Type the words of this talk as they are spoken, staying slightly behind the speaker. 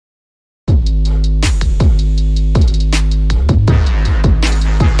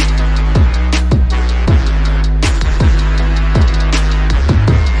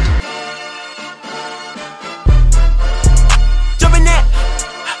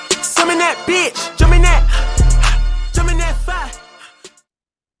Bitch, jump in that fire.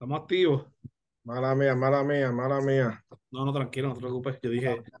 Estamos activos. Mala mía, mala mía, mala mía. No, no, tranquilo, no te preocupes. Yo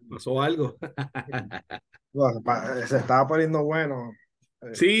dije, pasó algo. Bueno, se estaba poniendo bueno.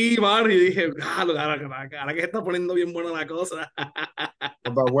 Sí, Barry, yo dije, ahora que se está poniendo bien buena la cosa.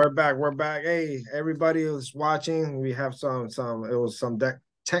 But we're back. We're back. Hey, everybody who's watching, we have some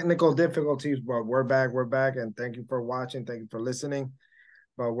technical difficulties, but we're back. We're back, and thank you for watching. Thank you for listening.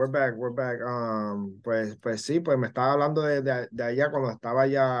 But we're back. We're back. Pues sí, pues me estaba hablando de allá cuando estaba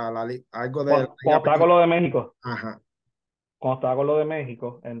allá algo de la Cuando estaba con lo de México, Ajá. cuando estaba con lo de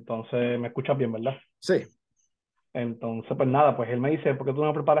México, entonces me escuchas bien, ¿verdad? Sí. Entonces, pues nada, pues él me dice, ¿por qué tú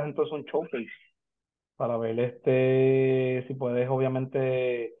no preparas entonces un showcase? Para ver si puedes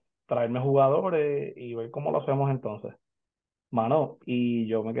obviamente traerme jugadores y ver cómo lo hacemos entonces. Mano, y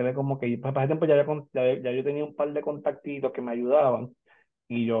yo me quedé como que, pues para ese tiempo ya yo tenía un par de contactitos que me ayudaban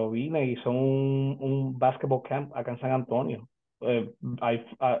y yo vine y hice un basketball camp acá en San Antonio. Eh, I,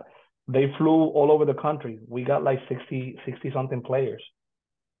 uh, they flew all over the country. We got like 60 something players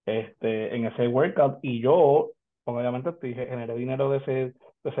en ese workout y yo, obviamente, te dije, generé dinero de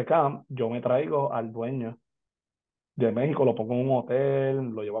ese camp, yo me traigo al dueño de México, lo pongo en un hotel,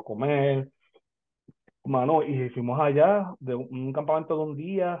 lo llevo a comer, mano, y fuimos allá de un campamento de un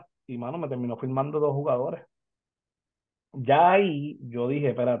día y, mano, me terminó firmando 2 jugadores. Ya ahí yo dije,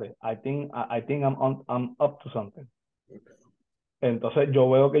 espérate, I think I'm up to something. Entonces yo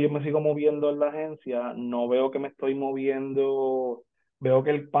veo que yo me sigo moviendo en la agencia, no veo que me estoy moviendo, veo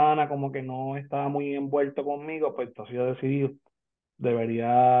que el pana como que no estaba muy envuelto conmigo, pues entonces yo decidí,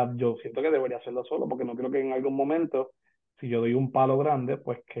 yo siento que debería hacerlo solo, porque no creo que en algún momento, si yo doy un palo grande,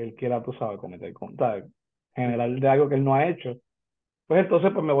 pues que él quiera, tú sabes, ¿sabes? Generar de algo que él no ha hecho. Pues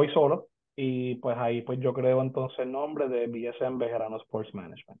entonces pues me voy solo y pues ahí pues yo creo entonces el nombre de BSM Bejarano Sports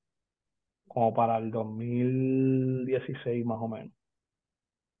Management, como para el 2016 más o menos.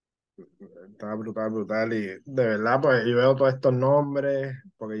 Está brutal, brutal. Y de verdad, pues yo veo todos estos nombres,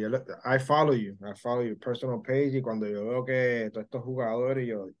 porque I follow your personal page, y cuando yo veo que todos estos jugadores,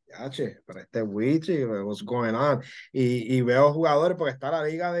 yo, che, pero este Wichi, what's going on? Y veo jugadores, porque está la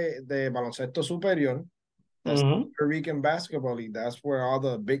liga de baloncesto superior, that's the Ujú. Puerto Rican Basketball League, that's where all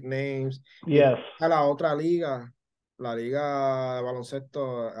the big names, y Yes. está la otra liga, la liga de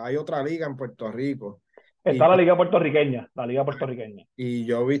baloncesto, hay otra liga en Puerto Rico. Está la liga puertorriqueña. Y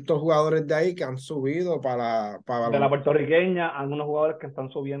yo he visto jugadores de ahí que han subido para De la puertorriqueña, algunos jugadores que están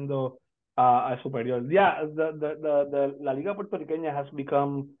subiendo a superior. Yeah, la liga puertorriqueña has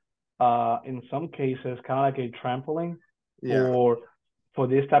become, in some cases, kind of like a trampoline yeah. for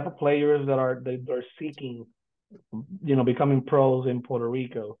these type of players they're seeking, becoming pros in Puerto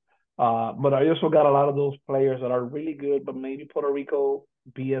Rico. But I also got a lot of those players that are really good, but maybe Puerto Rico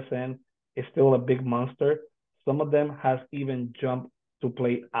BSN is still a big monster. Some of them has even jumped to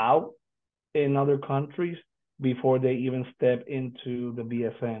play out in other countries before they even step into the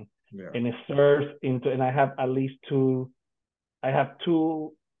BSN. Yeah. And it serves and I have at least two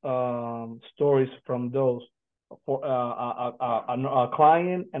stories from those for a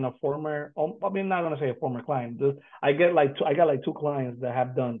client and a former. I mean, not gonna say a former client. I got like two clients that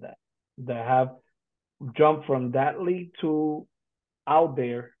have done that have jumped from that league to out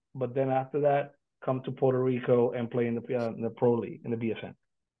there, but then after that come to Puerto Rico and play in the pro league in the BSN.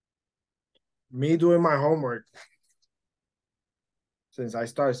 Me doing my homework since I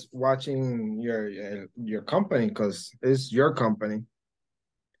start watching your company, because it's your company.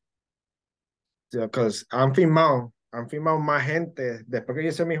 Because I'm firmado más gente. Después que yo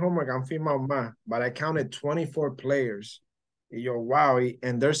hice mi homework, I'm firmado más. But I counted 24 players. Y yo, wow.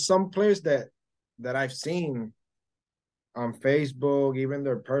 And there's some players that I've seen on Facebook, even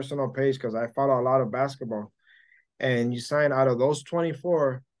their personal page, because I follow a lot of basketball. And you sign out of those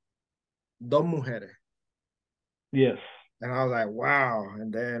 24, dos mujeres. Yes. And I was like, wow.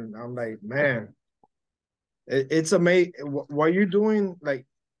 And then I'm like, man, it's amazing what you're doing. Like,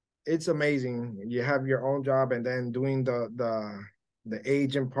 it's amazing. You have your own job, and then doing the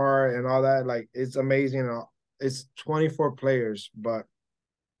agent part and all that. Like, it's amazing. It's 24 players, but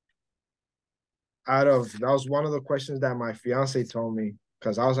that was one of the questions that my fiance told me,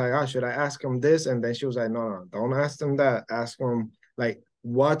 because I was like, oh, should I ask him this? And then she was like, no, don't ask him that. Ask him, like,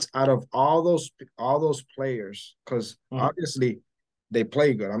 what's out of all those players, because obviously they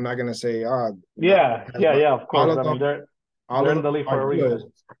play good. I'm not gonna say, yeah, of course. all of I mean, them, they're in the league for a reason. good.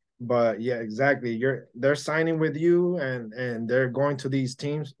 But yeah, exactly. They're signing with you, and they're going to these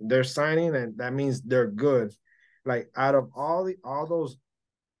teams. They're signing, and that means they're good. Like, out of all those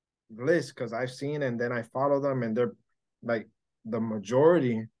lists, because I've seen and then I follow them, and they're like the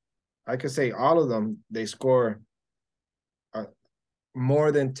majority I could say all of them, they score uh,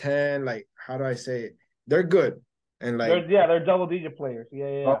 more than 10. Like, how do I say it? They're good. And like, They're double-digit players.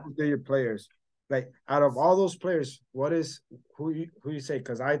 Yeah. double-digit players. Like, out of all those players, who you say?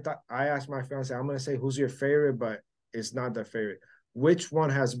 Because I asked my fiance, I'm gonna say who's your favorite, but it's not their favorite. Which one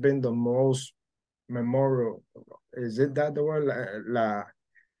has been the most memorable? Is it that the word?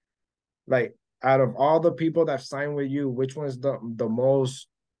 Like, out of all the people that signed with you, which one's the most?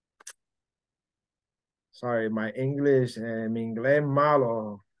 Sorry, my English, mi inglés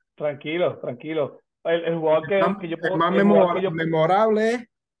malo. Tranquilo. El jugador que yo El puedo, más el jugador que yo, memorable.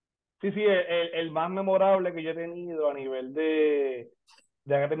 sí, el más memorable que yo he tenido a nivel de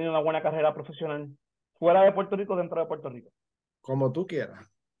haber tenido una buena carrera profesional fuera de Puerto Rico, dentro de Puerto Rico. Como tú quieras.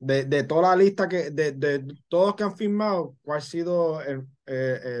 De toda la lista de todos que han firmado, ¿cuál ha sido el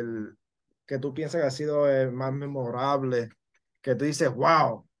que tú piensas que ha sido el más memorable? Que tú dices,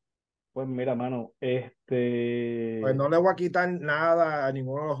 wow, Pues mira, mano, pues no le voy a quitar nada a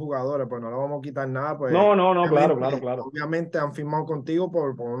ninguno de los jugadores, pues no le vamos a quitar nada, pues no, claro. obviamente han firmado contigo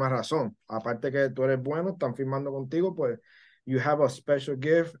por una razón. Aparte que tú eres bueno, están firmando contigo, pues you have a special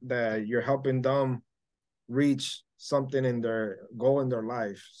gift that you're helping them reach something in their goal in their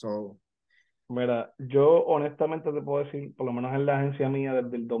life. So, Mira, yo honestamente te puedo decir, por lo menos en la agencia mía,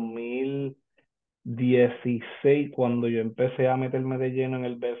 desde el 2016, cuando yo empecé a meterme de lleno en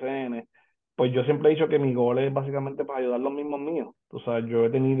el BCN, pues yo siempre he dicho que mi gol es básicamente para ayudar a los mismos míos. O sea, yo he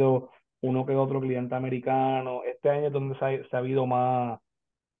tenido uno que otro cliente americano. Este año es donde se ha habido más,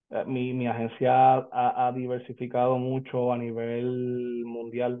 mi agencia ha diversificado mucho a nivel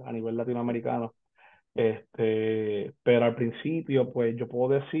mundial, a nivel latinoamericano. Pero al principio, pues yo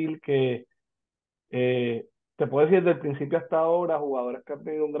puedo decir que te puedo decir desde el principio hasta ahora, jugadores que han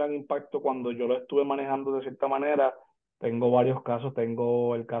tenido un gran impacto cuando yo lo estuve manejando de cierta manera. Tengo varios casos.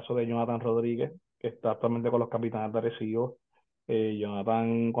 Tengo el caso de Jonathan Rodríguez, que está actualmente con los Capitanes de Arecibo.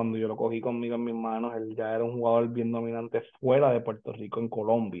 Jonathan, cuando yo lo cogí conmigo en mis manos, él ya era un jugador bien dominante fuera de Puerto Rico, en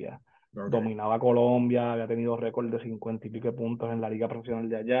Colombia. okay. Dominaba Colombia, había tenido récord de 50 y pico puntos en la liga profesional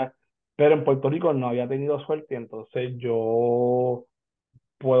de allá, pero en Puerto Rico no había tenido suerte. Entonces yo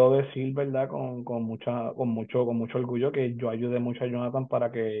puedo decir, ¿verdad? Con mucho orgullo, que yo ayudé mucho a Jonathan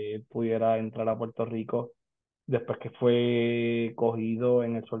para que él pudiera entrar a Puerto Rico después que fue cogido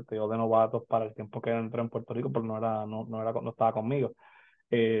en el sorteo de novatos para el tiempo que entró en Puerto Rico, pero no estaba conmigo.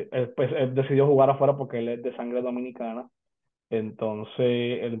 Él decidió jugar afuera porque él es de sangre dominicana.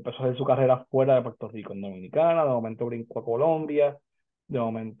 Entonces él empezó a hacer su carrera fuera de Puerto Rico, en Dominicana. De momento brincó a Colombia. De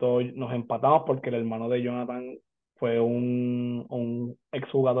momento nos empatamos porque el hermano de Jonathan fue un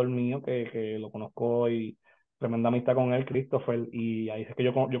exjugador mío que lo conozco, y tremenda amistad con él, Christopher. Y ahí es que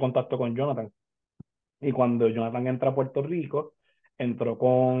yo contacto con Jonathan. Y cuando Jonathan entra a Puerto Rico, entró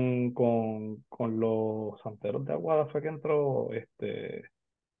con los Santeros de Aguada. Fue que entró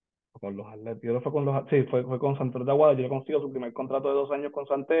con los Atléticos, fue con Santeros de Aguada. Yo le consigo su primer contrato de 2 años con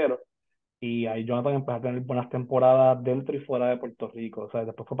Santeros, y ahí Jonathan empezó a tener buenas temporadas dentro y fuera de Puerto Rico. O sea,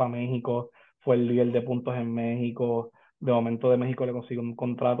 después fue para México, fue el líder de puntos en México. De momento de México le consiguió un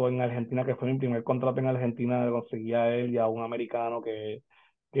contrato en Argentina, que fue mi primer contrato en Argentina. Le conseguí a él y a un americano que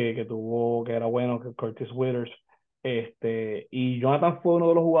era bueno, que Curtis Withers. Y Jonathan fue uno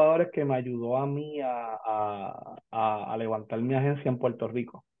de los jugadores que me ayudó a mí a levantar mi agencia en Puerto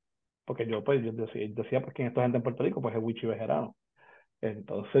Rico, porque yo decía pues, que esta gente en Puerto Rico pues es Wichi Bejarano.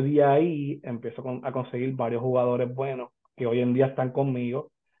 Entonces de ahí empiezo a conseguir varios jugadores buenos que hoy en día están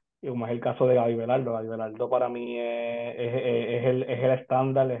conmigo, y como es el caso de Gaby Velardo. Gaby Velardo para mí es el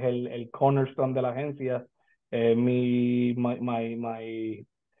estándar, es el cornerstone de la agencia.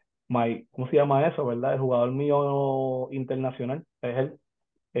 ¿Cómo se llama eso, verdad? El jugador mío internacional es él.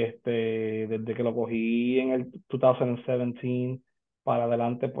 Desde que lo cogí en el 2017 para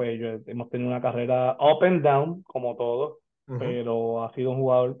adelante, pues hemos tenido una carrera up and down, como todos, pero ha sido un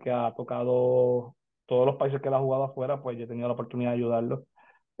jugador que ha tocado todos los países que él ha jugado afuera. Pues yo he tenido la oportunidad de ayudarlo,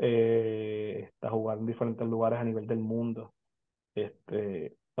 a jugar en diferentes lugares a nivel del mundo.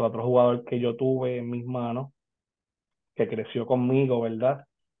 El otro jugador que yo tuve en mis manos, que creció conmigo, ¿verdad?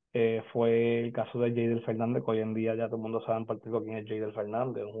 Fue el caso de Jadel Fernández, que hoy en día ya todo el mundo sabe en Puerto Rico quién es Jadel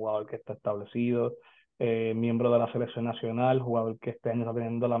Fernández, un jugador que está establecido, miembro de la selección nacional, jugador que este año está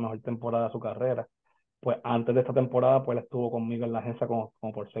teniendo la mejor temporada de su carrera. Pues antes de esta temporada, pues él estuvo conmigo en la agencia como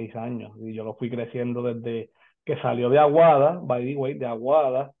por 6 años, y yo lo fui creciendo desde que salió de Aguada, by the way, de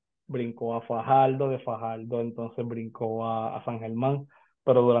Aguada, brincó a Fajardo, de Fajardo entonces brincó a San Germán.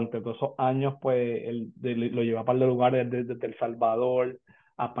 Pero durante todos esos años, pues lo llevé a par de lugares, desde El Salvador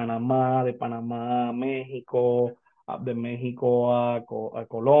a Panamá, de Panamá a México, de México a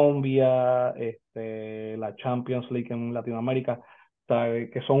Colombia, la Champions League en Latinoamérica, o sea,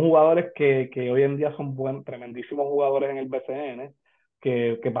 que son jugadores que hoy en día son tremendísimos jugadores en el BCN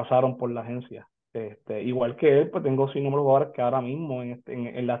que pasaron por la agencia. Igual que él, pues tengo sin número de jugadores que ahora mismo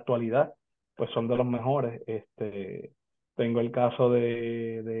en la actualidad pues son de los mejores. Tengo el caso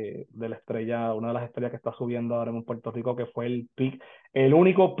de la estrella, una de las estrellas que está subiendo ahora en Puerto Rico, que fue el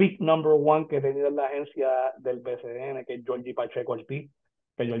único pick number one que he tenido en la agencia del BCN, que es Georgie Pacheco Ortiz,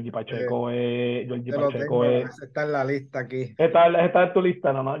 que Georgie Pacheco Yo lo tengo, ese está en la lista aquí. está en tu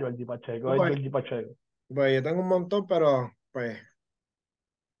lista, no, Georgie Pacheco, es Pues, Georgie Pacheco. pues yo tengo un montón, pero pues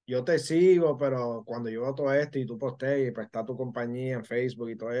yo te sigo, pero cuando yo veo todo esto y tú posteas y pues está tu compañía en Facebook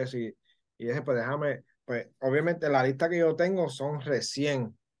y todo eso, y dije, pues déjame, pues obviamente la lista que yo tengo son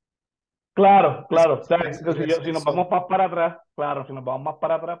recién. Claro, claro. O sea, que si nos So, vamos más para atrás, claro, si nos vamos más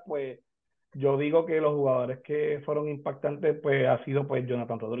para atrás, pues yo digo que los jugadores que fueron impactantes, pues ha sido pues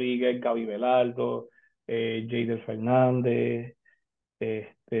Jonathan Rodríguez, Gaby Velardo, Jeider Fernández,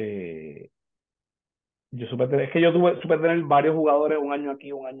 este, es que yo supe tener varios jugadores, un año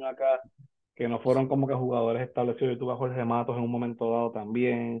aquí, un año acá, que no fueron como que jugadores establecidos. Yo tuve a Jorge Matos en un momento dado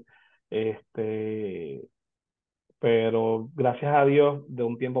también, este, pero gracias a Dios, de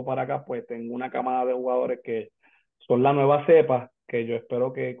un tiempo para acá, pues tengo una camada de jugadores que son la nueva cepa, que yo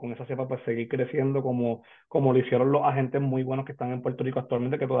espero que con esa cepa pues seguir creciendo como lo hicieron los agentes muy buenos que están en Puerto Rico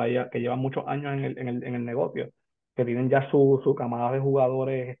actualmente, que llevan muchos años en el negocio, que tienen ya su camada de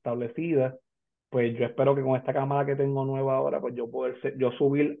jugadores establecida. Pues yo espero que con esta camada que tengo nueva ahora, pues yo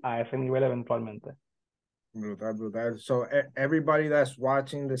subir a ese nivel eventualmente. brutal, brutal. So everybody that's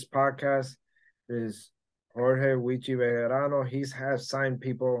watching this podcast is Jorge Wichi Bejarano. He's has signed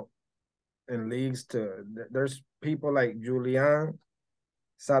people in leagues there's people like Julian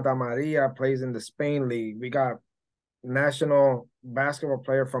Santa Maria plays in the Spain league. We got national basketball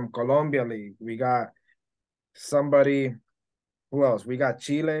player from Colombia league. We got somebody, who else? We got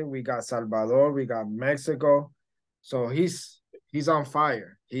Chile, we got Salvador, we got Mexico. So he's on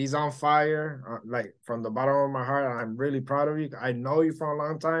fire. He's on fire. Like from the bottom of my heart, I'm really proud of you. I know you for a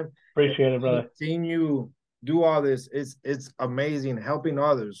long time. Appreciate it, brother. Seeing you do all this, it's amazing. Helping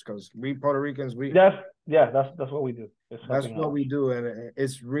others, because we Puerto Ricans, That's what we do. that's what we do, and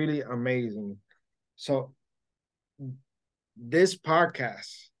it's really amazing. So this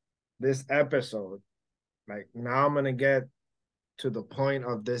podcast, this episode, like now I'm gonna get to the point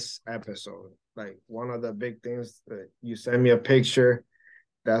of this episode. Like one of the big things that you sent me a picture.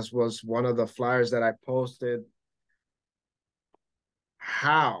 That was one of the flyers that I posted.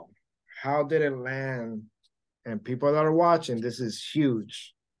 How did it land? And people that are watching, this is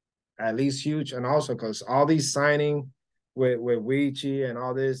huge, at least huge, and also because all these signing with Wichi and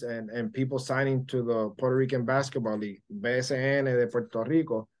all this, and people signing to the Puerto Rican Basketball League, BSN de Puerto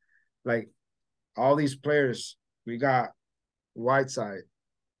Rico, like all these players, we got Whiteside,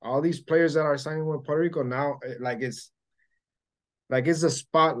 all these players that are signing with Puerto Rico now, it's a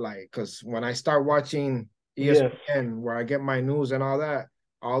spotlight, because when I start watching ESPN, where I get my news and all that,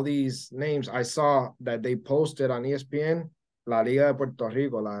 all these names I saw that they posted on ESPN, La Liga de Puerto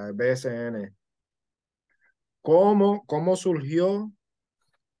Rico, la BSN. ¿Cómo surgió?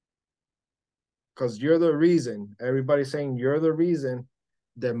 Because you're the reason. Everybody's saying you're the reason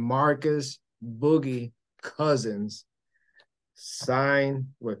that Marcus Boogie Cousins signed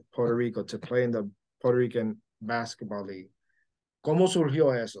with Puerto Rico to play in the Puerto Rican Basketball League. ¿Cómo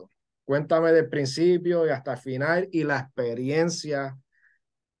surgió eso? Cuéntame del principio y hasta el final, y la experiencia.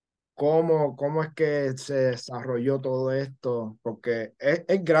 ¿Cómo es que se desarrolló todo esto? Porque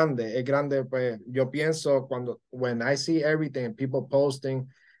es grande, pues yo pienso when I see everything, people posting,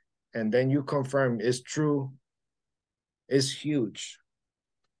 and then you confirm it's true, it's huge.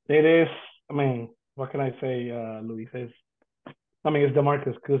 It is, I mean, what can I say, Luis? It's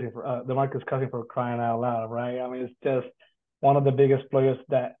DeMarcus Cousins for crying out loud, right? I mean, it's just one of the biggest players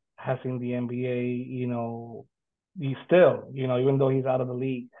that has in the NBA, he's still, even though he's out of the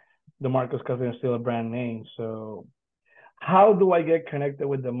league, DeMarcus Cousins is still a brand name. So how do I get connected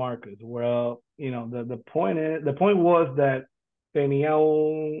with DeMarcus? Well, the point was that tenía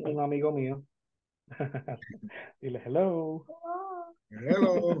un amigo mío. Dile hello.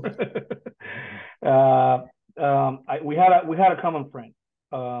 Hello. We had a common friend.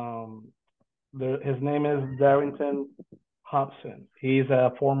 His name is Darrington Hobson. He's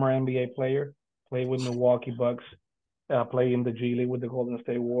a former NBA player, played with Milwaukee Bucks, played in the G League with the Golden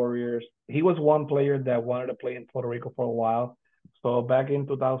State Warriors. He was one player that wanted to play in Puerto Rico for a while. So back in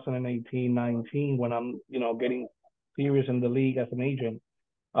 2018-19, when I'm, getting serious in the league as an agent,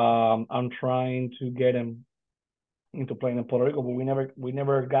 I'm trying to get him into playing in Puerto Rico, but we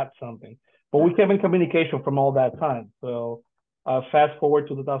never got something. But we kept in communication from all that time. So fast forward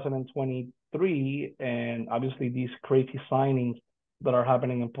to 2023, and obviously these crazy signings that are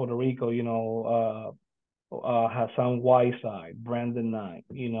happening in Puerto Rico, Hassan Whiteside, Brandon Knight,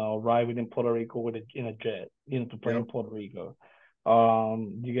 arriving in Puerto Rico in a jet, to play in Puerto Rico.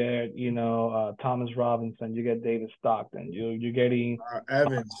 You get, Thomas Robinson, you get David Stockton, you're getting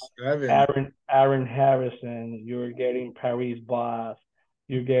Aaron Harrison, you're getting Paris Boss,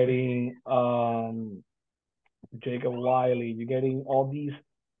 you're getting Jacob Wiley, you're getting all these,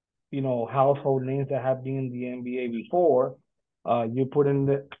 household names that have been in the NBA before. You put in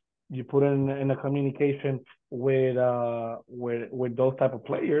a communication with those type of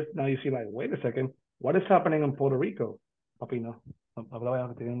players. Now you see, like, wait a second, what is happening in Puerto Rico?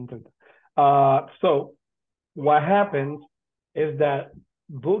 So what happens is that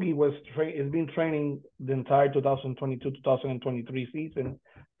Boogie has been training the entire 2022-2023 season,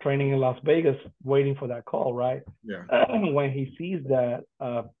 training in Las Vegas, waiting for that call, right? Yeah. When he sees that,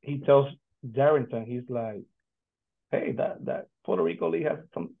 he tells Darrington, he's like, hey, that Puerto Rico league has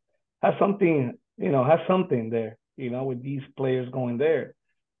something there, with these players going there.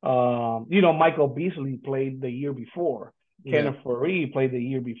 Michael Beasley played the year before. Kenneth Faried played the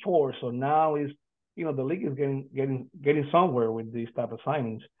year before. So now the league is getting somewhere with these type of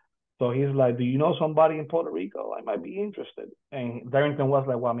signings. So he's like, do you know somebody in Puerto Rico? I might be interested. And Darrington was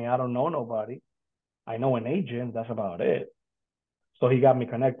like, well, I don't know nobody. I know an agent. That's about it. So he got me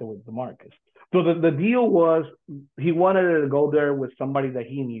connected with DeMarcus. So the deal was he wanted to go there with somebody that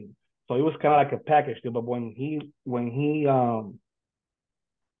he knew. So it was kind of like a package deal. But when he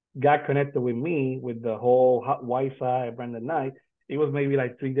got connected with me with the whole Whiteside, Brandon Knight, it was maybe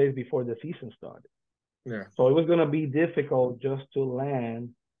like 3 days before the season started. Yeah. So it was going to be difficult just to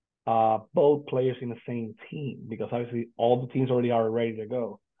land both players in the same team, because obviously all the teams already are ready to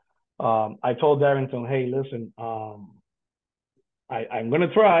go. I told Darrington, hey, listen, I'm going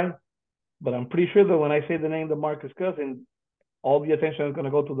to try, but I'm pretty sure that when I say the name DeMarcus Cousins, all the attention is going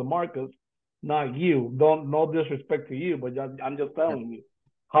to go to DeMarcus, not you. No disrespect to you, but I'm just telling you,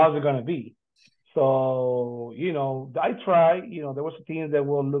 how's it going to be? So, I tried. There was teams that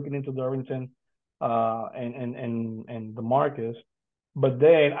were looking into Darrington and DeMarcus, but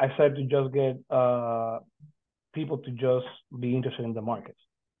then I started to just get people to just be interested in DeMarcus.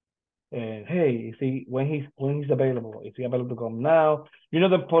 And hey, when he's available? Is he available to come now?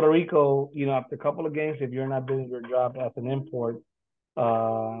 The Puerto Rico, after a couple of games, if you're not doing your job as an import,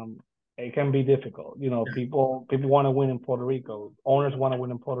 it can be difficult. People want to win in Puerto Rico. Owners want to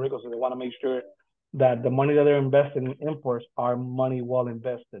win in Puerto Rico, so they want to make sure that the money that they're investing in imports are money well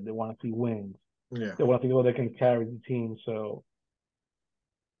invested. They want to see wins. Yeah. They want to see people that can carry the team. So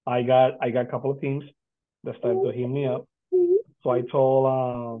I got a couple of teams that started to hit me up. So I told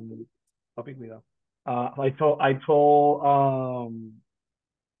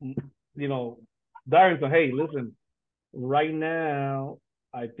Darrington, hey, listen, right now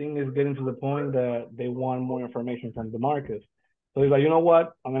I think it's getting to the point that they want more information from DeMarcus. So he's like, you know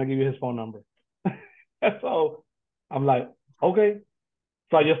what? I'm gonna give you his phone number. So I'm like, okay.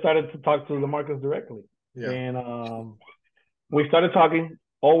 So I just started to talk to DeMarcus directly. Yeah. And we started talking,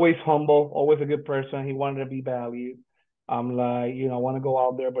 always humble, always a good person. He wanted to be valued. I'm like, I want to go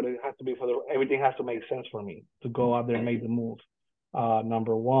out there, but it has to be everything has to make sense for me to go out there and make the move.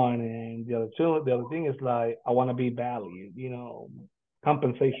 Number one. And the other thing is, like, I want to be valued,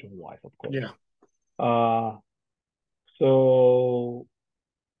 compensation wise, of course. Yeah. So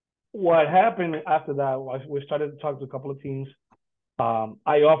what happened after that was we started to talk to a couple of teams.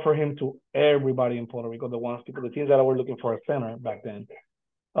 I offered him to everybody in Puerto Rico, the teams that were looking for a center back then.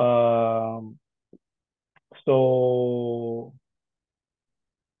 So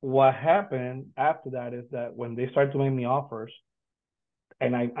what happened after that is that when they started to make me offers,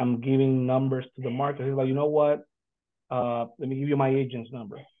 and I'm giving numbers to DeMarcus, he's like, you know what? Let me give you my agent's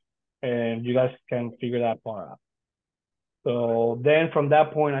number, and you guys can figure that part out. So then from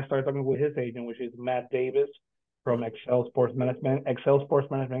that point, I started talking with his agent, which is Matt Davis from Excel Sports Management. Excel Sports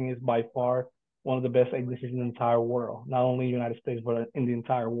Management is by far one of the best agencies in the entire world, not only in the United States, but in the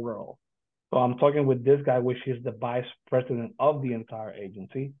entire world. So I'm talking with this guy, which is the vice president of the entire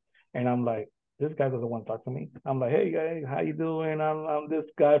agency. And I'm like, this guy doesn't want to talk to me. I'm like, hey, how you doing? I'm this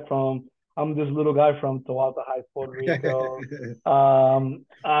little guy from Toalta Heights, Puerto Rico. I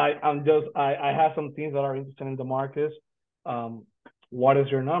have some teams that are interested in DeMarcus. What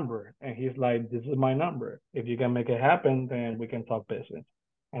is your number? And he's like, this is my number. If you can make it happen, then we can talk business.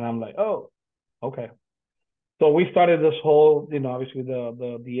 And I'm like, oh, okay. So we started this whole, obviously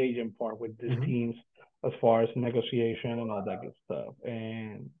the agent part with these teams. as far as negotiation and all that good stuff.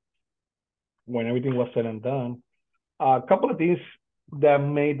 And when everything was said and done, a couple of things that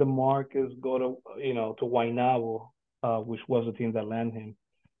made the Marcus go to to Guaynabo, which was the team that landed him.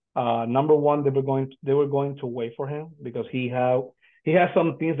 Number one, they were going to wait for him because he had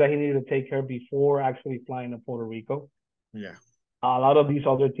some things that he needed to take care of before actually flying to Puerto Rico. Yeah. A lot of these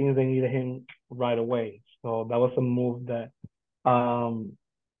other teams, they needed him right away. So that was a move that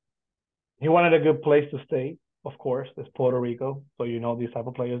he wanted a good place to stay. Of course, it's Puerto Rico, so these type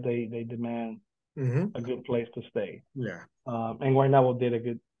of players, they demand Mm-hmm. a good place to stay. Yeah. And Guaynabo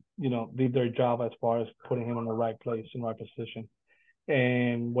did their job as far as putting him in the right place, in the right position.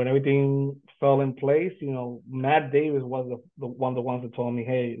 And when everything fell in place, Matt Davis was one of the ones that told me,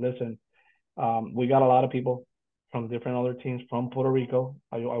 hey, listen, we got a lot of people from different other teams from Puerto Rico.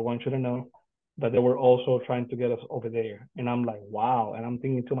 I want you to know that they were also trying to get us over there. And I'm like, wow. And I'm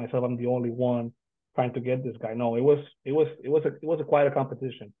thinking to myself, I'm the only one trying to get this guy. No, it was quite a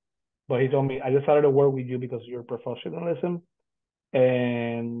competition. But he told me, I decided to work with you because of your professionalism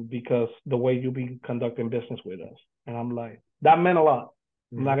and because the way you be conducting business with us. And I'm like, that meant a lot.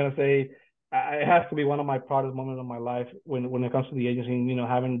 I'm not gonna say it has to be one of my proudest moments of my life when it comes to the agency.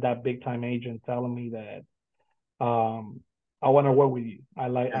 Having that big time agent telling me that I want to work with you. I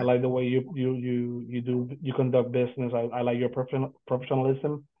like the way you conduct business. I like your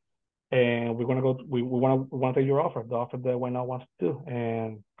professionalism, and we're gonna go. We want to take your offer, the offer that Wayne wants to do,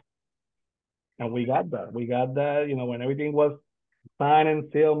 and we got that. We got that. When everything was signed and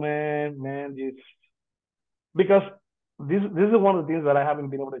sealed, man, because this is one of the things that I haven't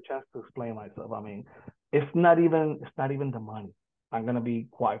been able to chance to explain myself. I mean, it's not even the money. I'm gonna be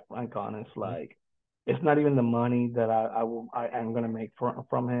quite frank, honest. Like, it's not even the money that I'm gonna make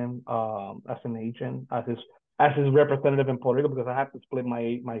from him as an agent, as his representative in Puerto Rico, because I have to split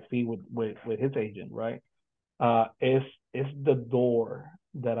my fee with his agent, right? It's the door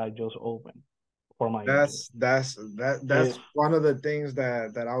that I just opened for my agent. That's one of the things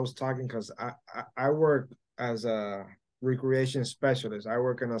that I was talking, because I work as a recreation specialist. I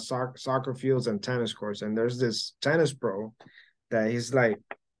work in a soccer fields and tennis courts, and there's this tennis pro that he's like,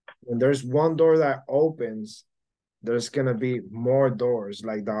 when there's one door that opens, there's gonna be more doors,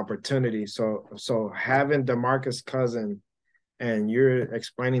 like the opportunity. So having DeMarcus Cousins, and you're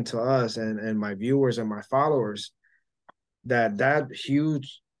explaining to us and my viewers and my followers that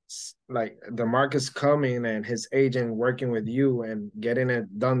huge, like DeMarcus coming and his agent working with you and getting a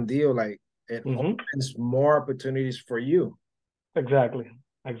done deal, like it opens more opportunities for you. Exactly.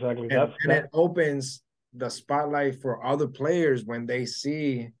 And it opens the spotlight for other players when they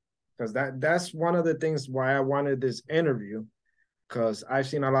see, because that's one of the things why I wanted this interview, because I've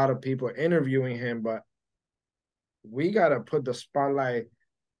seen a lot of people interviewing him, but we got to put the spotlight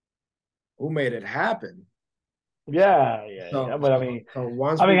who made it happen. Yeah. But I mean,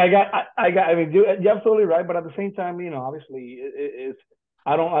 you're absolutely right. But at the same time, obviously, it's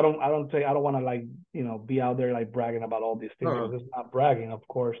I don't want to, like, be out there like bragging about all these things, because it's not bragging, of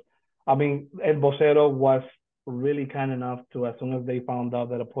course. I mean, El Vocero was really kind enough to, as soon as they found out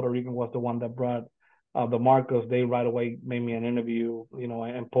that a Puerto Rican was the one that brought the Marcos, they right away made me an interview,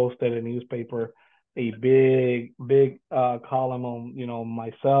 and posted in the newspaper a big column on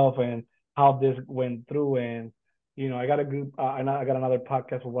myself and how this went through. And I got I got another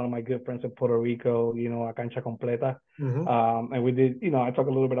podcast with one of my good friends in Puerto Rico, A Cancha Completa. And we did, I talk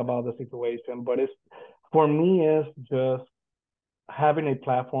a little bit about the situation, but for me, it's just having a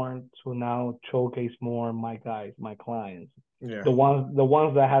platform to now showcase more my guys, my clients, the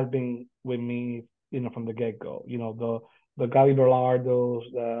ones that have been with me, from the get-go, the Gaby Berlardos,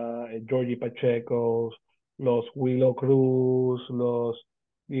 the Georgie Pacheco's, los Willow Cruz, los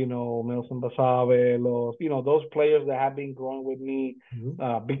Nelson Basabe, those players that have been growing with me.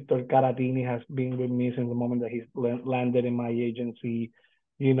 Victor Caratini has been with me since the moment that he's landed in my agency.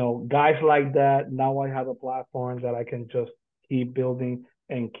 Guys like that. Now I have a platform that I can just keep building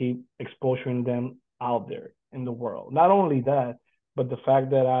and keep exposing them out there in the world. Not only that, but the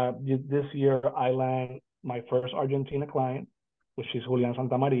fact that this year I land my first Argentina client, which is Julian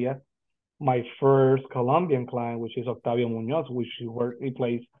Santamaria. My first Colombian client, which is Octavio Munoz, which he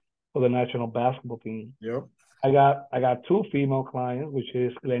plays for the national basketball team. Yep. I got two female clients, which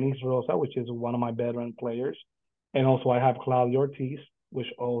is Glenis Rosa, which is one of my veteran players, and also I have Claudia Ortiz,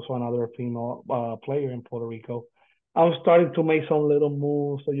 which also another female player in Puerto Rico. I'm starting to make some little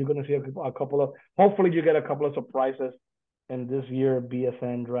moves, so you're gonna see a couple of. Hopefully, you get a couple of surprises in this year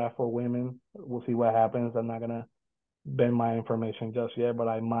BSN draft for women. We'll see what happens. I'm not gonna bend my information just yet, but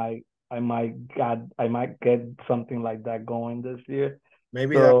I might get something like that going this year.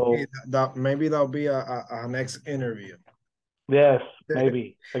 Maybe So that'll be a next interview. yes,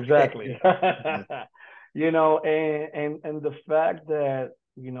 maybe exactly. Yeah. And the fact that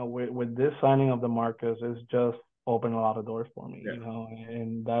with this signing of DeMarcus is just opened a lot of doors for me. Yeah.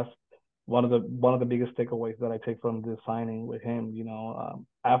 And that's one of the biggest takeaways that I take from this signing with him.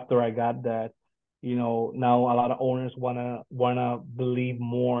 After I got that, now a lot of owners wanna believe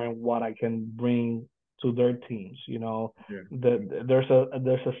more in what I can bring to their teams. Yeah. There's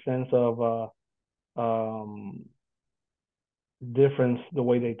a sense of um difference the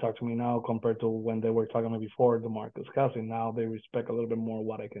way they talk to me now compared to when they were talking to me before DeMarcus Cousins. Now they respect a little bit more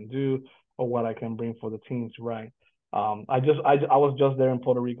what I can do or what I can bring for the teams, right? I was just there in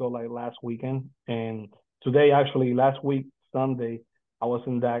Puerto Rico like last weekend, and today actually last week Sunday I was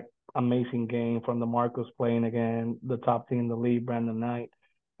in that amazing game from DeMarcus playing again the top team in the league, Brandon Knight.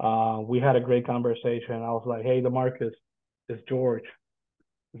 We had a great conversation. I was like, "Hey, DeMarcus, it's George.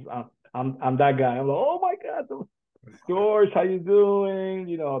 I'm that guy." I'm like, "Oh my God, George, how you doing?"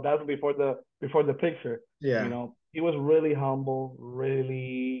 That's before the picture. Yeah. He was really humble,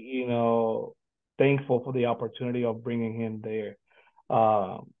 really, thankful for the opportunity of bringing him there.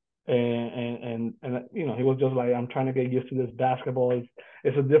 And he was just like, "I'm trying to get used to this basketball.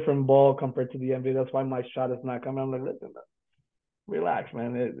 It's a different ball compared to the NBA. That's why my shot is not coming." I'm like, "Listen, relax,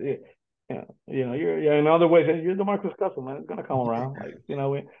 man. You're in other ways. You're DeMarcus Cousins, man. It's gonna come around. Like,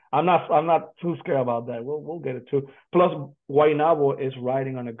 I'm not too scared about that. We'll get it too. Plus, Guaynabo is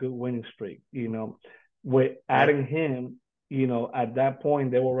riding on a good winning streak. With adding him, at that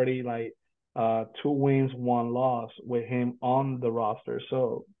point they were already like 2 wins, 1 loss with him on the roster.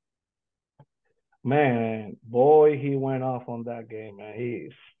 So, man, boy, he went off on that game, man.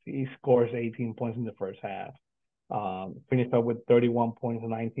 He scores 18 points in the first half. Finished up with 31 points,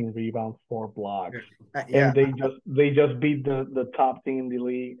 19 rebounds, 4 blocks, Yeah. and they just beat the top team in the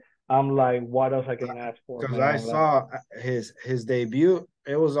league. I'm like, what else I can ask for, Because I man? Like, saw his debut,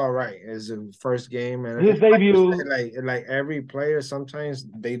 it was all right. It's the first game, and his it's like you debut, say, like every player, sometimes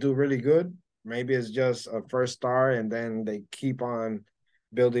they do really good. Maybe it's just a first start, and then they keep on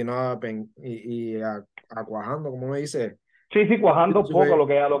building up aguajando, como me dice. sí, sí, cuajando poco a lo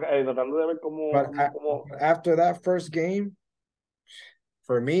que tratando de ver cómo, But, cómo, cómo. after that first game,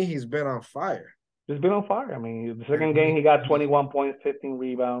 for me, he's been on fire. He's been on fire. I mean, the And second game he got 21 points, 15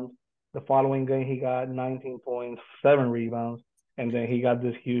 rebounds. The following game he got 19 points, 7 rebounds, and then he got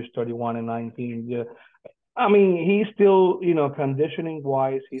this huge 31 and 19. Yeah. I mean, he's still, conditioning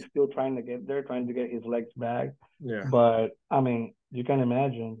wise, he's still trying to get there, trying to get his legs back. yeah, But I mean, you can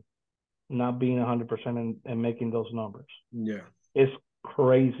imagine not being 100% and making those numbers. yeah. It's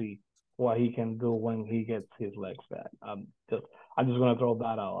crazy what he can do when he gets his legs back. I'm just gonna throw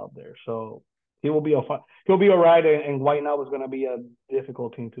that out there. So he'll be all right, and White now is gonna be a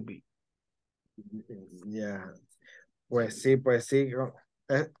difficult team to beat. Yeah. Pues sí.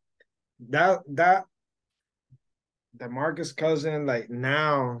 That DeMarcus Cousins, like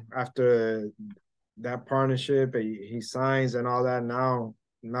now after that partnership, he signs and all that.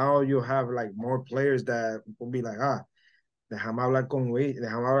 Now you have like more players that will be like, déjame hablar con Luis,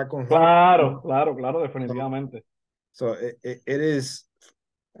 déjame hablar con Juan. Claro, definitivamente. So it is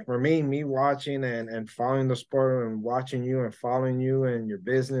for me watching and following the sport and watching you and following you and your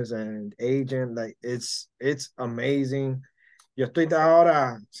business and agent, like it's amazing. Yo estoy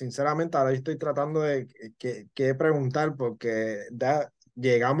ahora, sinceramente, ahora estoy tratando de que preguntar porque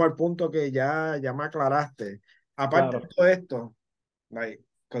llegamos al punto que ya me aclaraste. Aparte de Claro. todo esto, like,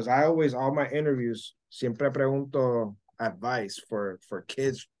 because all my interviews, siempre pregunto advice for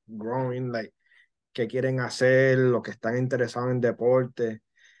kids growing, like, qué quieren hacer, lo que están interesados en deporte.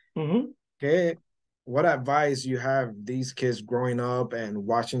 What advice you have these kids growing up and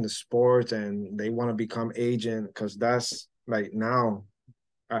watching the sports and they want to become agent? Because that's like now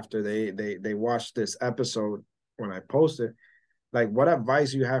after they watch this episode when I post it, like what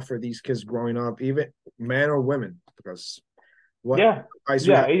advice you have for these kids growing up, even men or women? Because what advice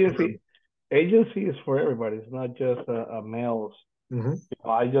you have agency is for everybody. It's not just males.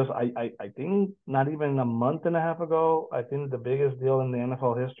 I think not even a month and a half ago, I think the biggest deal in the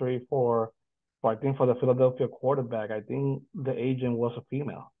NFL history for the Philadelphia quarterback, I think the agent was a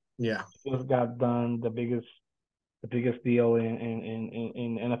female. Yeah. Just got done the biggest deal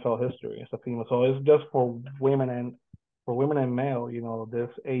in NFL history. It's a female. So it's just for women and male, this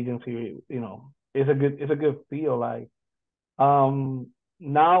agency, it's a good feel. Like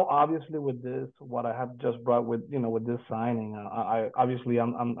now obviously with this, what I have just brought with this signing, I obviously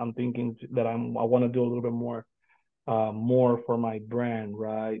I'm thinking that I want to do a little bit more more for my brand,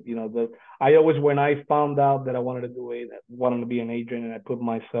 right? You know, I always, when I found out that I wanted to do it, wanted to be an agent, and I put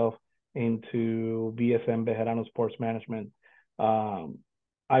myself into BSM Bejarano Sports Management. Um,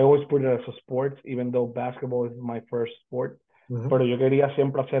 I always put it as a sports, even though basketball is my first sport. Pero yo quería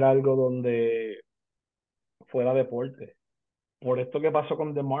siempre hacer algo donde fuera deporte. Por esto que pasó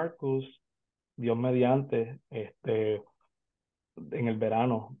con DeMarcus, Dios mediante, en el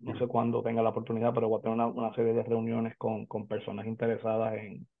verano, no sé cuándo tenga la oportunidad, pero voy a tener una serie de reuniones con personas interesadas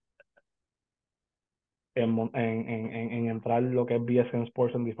en entrar en lo que es BSN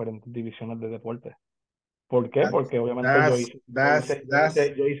Sports en diferentes divisiones de deporte. ¿Por qué? Porque obviamente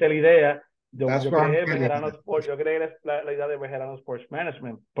yo hice la idea, yo what I'm creé getting Bejarano at. Sports, yo creé la idea de Bejarano Sports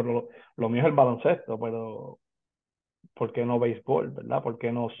Management, pero lo mío es el baloncesto, pero ¿por qué no béisbol, verdad? ¿Por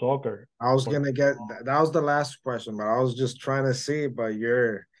qué no soccer? I was ¿Por gonna get that was the last question, but I was just trying to see, but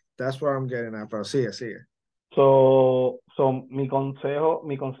that's what I'm getting at, pero sigue. Mi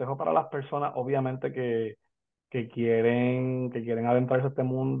consejo para las personas, obviamente que quieren adentrarse a este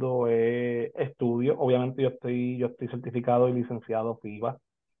mundo es estudio. Obviamente yo estoy certificado y licenciado FIBA.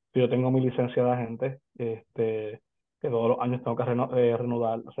 Yo tengo mi licencia de agente, que todos los años tengo que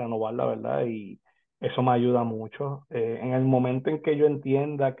renovarla, ¿verdad? Y eso me ayuda mucho. En el momento en que yo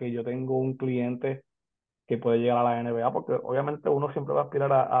entienda que yo tengo un cliente que puede llegar a la NBA, porque obviamente uno siempre va a aspirar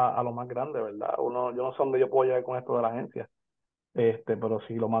a lo más grande, ¿verdad? Yo no sé dónde yo puedo llegar con esto de la agencia, pero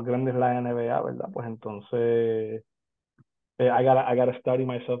si lo más grande es la NBA, ¿verdad? Pues entonces I gotta study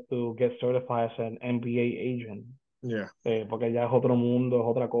myself to get certified as an NBA agent, Yeah. porque ya es otro mundo, es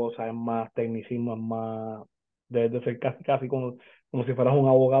otra cosa, es más tecnicismo, es más de ser casi como si fueras un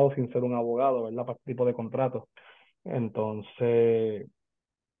abogado sin ser un abogado, ¿verdad? Para este tipo de contratos. Entonces,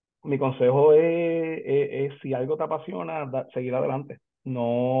 mi consejo si algo te apasiona, seguir adelante.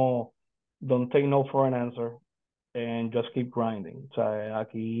 No, don't take no for an answer and just keep grinding. O sea,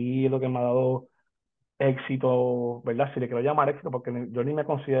 aquí lo que me ha dado éxito, ¿verdad? Si le quiero llamar éxito, porque yo ni me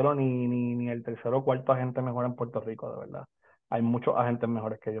considero ni el tercero o cuarto agente mejor en Puerto Rico, de verdad. Hay muchos agentes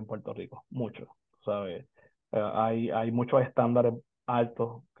mejores que yo en Puerto Rico, muchos, ¿sabes? Hay muchos estándares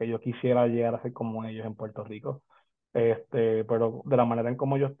altos que yo quisiera llegar a ser como ellos en Puerto Rico. Pero de la manera en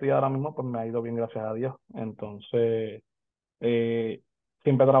como yo estoy ahora mismo, pues me ha ido bien, gracias a Dios. Entonces, eh,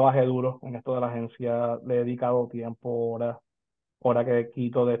 siempre trabajé duro en esto de la agencia, le he dedicado tiempo, horas que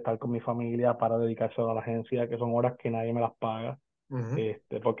quito de estar con mi familia para dedicarse a la agencia, que son horas que nadie me las paga,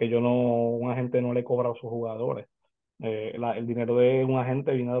 porque un agente no le cobra a sus jugadores. El dinero de un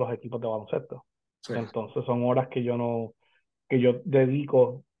agente viene de los equipos de baloncesto. Sí. Entonces son horas que yo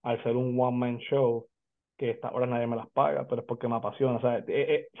dedico al ser un one man show, que estas horas nadie me las paga, pero es porque me apasiona. O sea,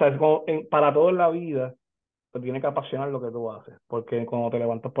 para todo en la vida te tiene que apasionar lo que tú haces, porque cuando te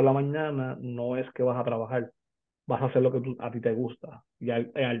levantas por la mañana no es que vas a trabajar, vas a hacer lo que a ti te gusta. Y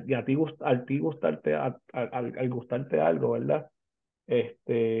al ti gustarte, al gustarte algo, ¿verdad?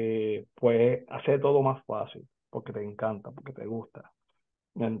 Pues hace todo más fácil, porque te encanta, porque te gusta.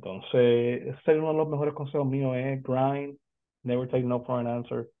 Entonces, ese es uno de los mejores consejos míos, es grind, never take no for an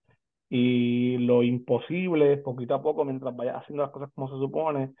answer. Y lo imposible, poquito a poco, mientras vayas haciendo las cosas como se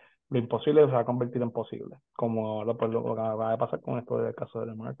supone, lo imposible se va a convertir en posible, como lo que va a pasar con esto del caso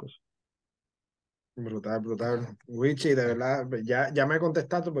de Marcus. Brutal. Wichi, de verdad, ya me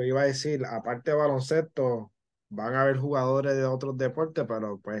contestaste porque iba a decir, aparte de baloncesto, van a haber jugadores de otros deportes,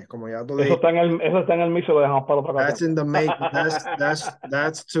 pero pues como ya tú dijiste, Eso está en el mix, lo dejamos para otra that's ocasión. in the making,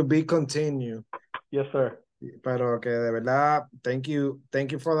 that's to be continued. Yes, sir. Pero que de verdad, thank you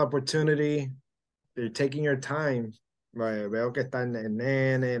for the opportunity. You're taking your time. Veo que está el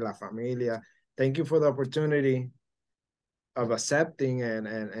nene, la familia. Thank you for the opportunity of accepting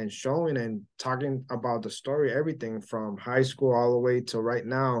and showing and talking about the story, everything from high school all the way to right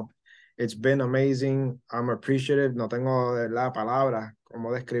now. It's been amazing. I'm appreciative. No tengo la palabra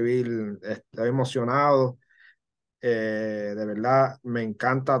como describir. Estoy emocionado. De verdad, me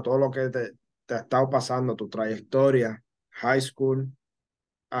encanta todo lo que te ha estado pasando, tu trayectoria, high school,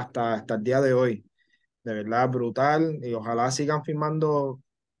 hasta el día de hoy. De verdad, brutal. Y ojalá sigan filmando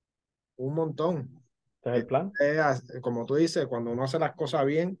un montón. Este es el plan. Como tú dices, cuando uno hace las cosas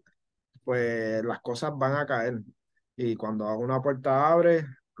bien, pues las cosas van a caer. Y cuando una puerta abre,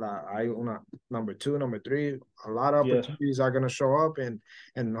 hay una number two, number three, a lot of Yes. opportunities are going to show up,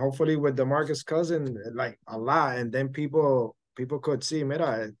 and hopefully with DeMarcus Cousins, like a lot, and then people could see,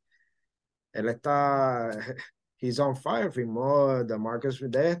 mira, él está, he's on fire, firmó DeMarcus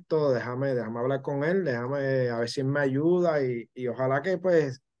de esto, déjame hablar con él, déjame a ver si él me ayuda y ojalá que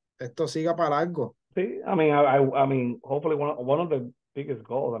pues esto siga para algo. See, I mean, hopefully one of the biggest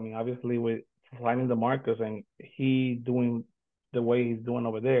goals. I mean, obviously, signing DeMarcus and he doing the way he's doing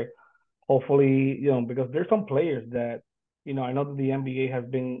over there. Hopefully, because there's some players that, I know that the NBA has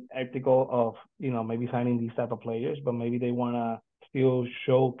been ethical of, maybe signing these type of players, but maybe they want to still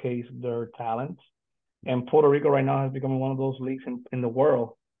showcase their talents. And Puerto Rico right now has become one of those leagues in the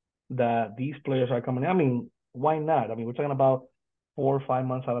world that these players are coming in. I mean, why not? I mean, we're talking about 4 or 5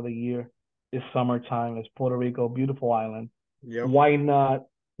 months out of the year. It's summertime. It's Puerto Rico, beautiful island. Yep. Why not,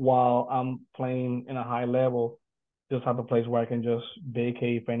 while I'm playing in a high level, just have a place where I can just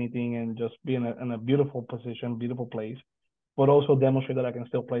vacate, if anything, and just be in a beautiful position, beautiful place, but also demonstrate that I can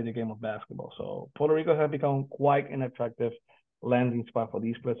still play the game of basketball. So Puerto Rico has become quite an attractive landing spot for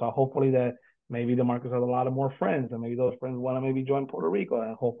these players. So hopefully that maybe DeMarcus has a lot of more friends, and maybe those friends want to maybe join Puerto Rico,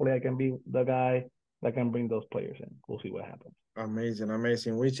 and hopefully I can be the guy that can bring those players in. We'll see what happens. Amazing,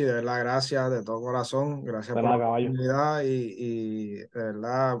 amazing. Wichi, de verdad, gracias de todo corazón. Gracias De por nada, la caballo. oportunidad y de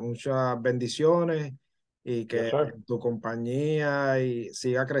verdad, muchas bendiciones y que Yes, sir. tu compañía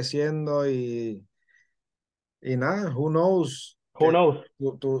siga creciendo y nada, who knows, Who que knows?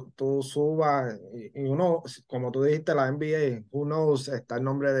 tú subas y uno, como tú dijiste, la NBA, who knows, está el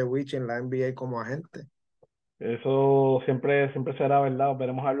nombre de Wichi en la NBA como agente. Eso siempre será verdad.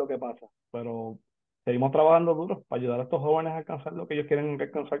 Veremos a ver lo que pasa. Pero seguimos trabajando duro para ayudar a estos jóvenes a alcanzar lo que ellos quieren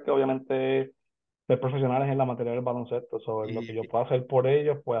alcanzar, que obviamente es ser profesionales en la materia del baloncesto. Eso es lo que yo puedo hacer por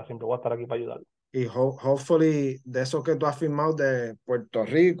ellos, pues siempre voy a estar aquí para ayudarlos. Y hopefully, de esos que tú has firmado de Puerto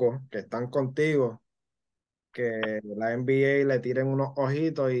Rico, que están contigo, que la NBA le tiren unos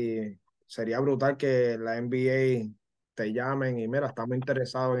ojitos y sería brutal que la NBA te llamen y mira, estamos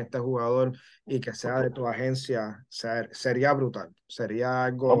interesados en este jugador y que sea de tu agencia, sería brutal, sería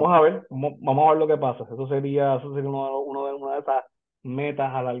algo. Vamos a ver lo que pasa. Eso sería una de esas metas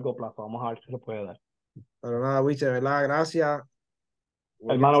a largo plazo. Vamos a ver si se puede dar. Pero nada, Wiche, de verdad, gracias.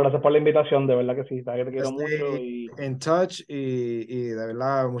 Hermano, gracias por la invitación, de verdad que sí, sabes que te quiero Stay mucho y in touch y de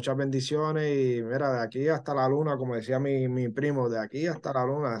verdad muchas bendiciones y mira, de aquí hasta la luna, como decía mi primo, de aquí hasta la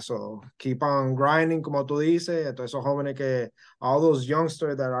luna, so keep on grinding, como tú dices, todos esos jóvenes que, all those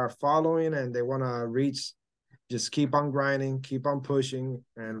youngsters that are following and they want to reach, just keep on grinding, keep on pushing,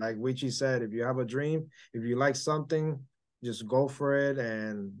 and like Wichi said, if you have a dream, if you like something, just go for it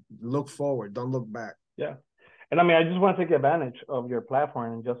and look forward, don't look back. yeah. And I mean, I just want to take advantage of your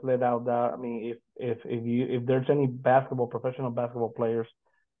platform and just let out that, I mean, if there's any professional basketball players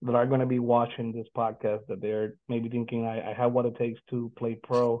that are going to be watching this podcast, that they're maybe thinking, I have what it takes to play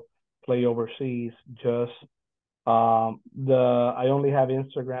pro, play overseas, just I only have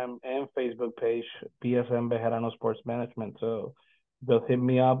Instagram and Facebook page, PSM Bejarano Sports Management. So just hit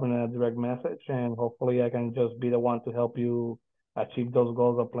me up in a direct message, and hopefully I can just be the one to help you achieve those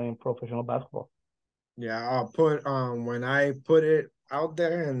goals of playing professional basketball. Yeah, I'll put when I put it out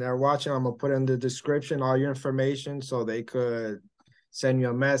there and they're watching, I'm gonna put in the description all your information so they could send you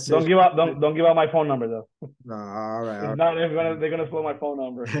a message. Don't give out my phone number though. No, all right. If not, they're gonna slow my phone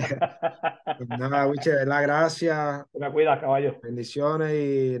number. Nada, Wiche, la gracias. Te me cuidas, caballo. Bendiciones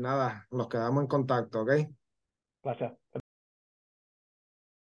y nada, nos quedamos en contacto, ¿ok? Gracias.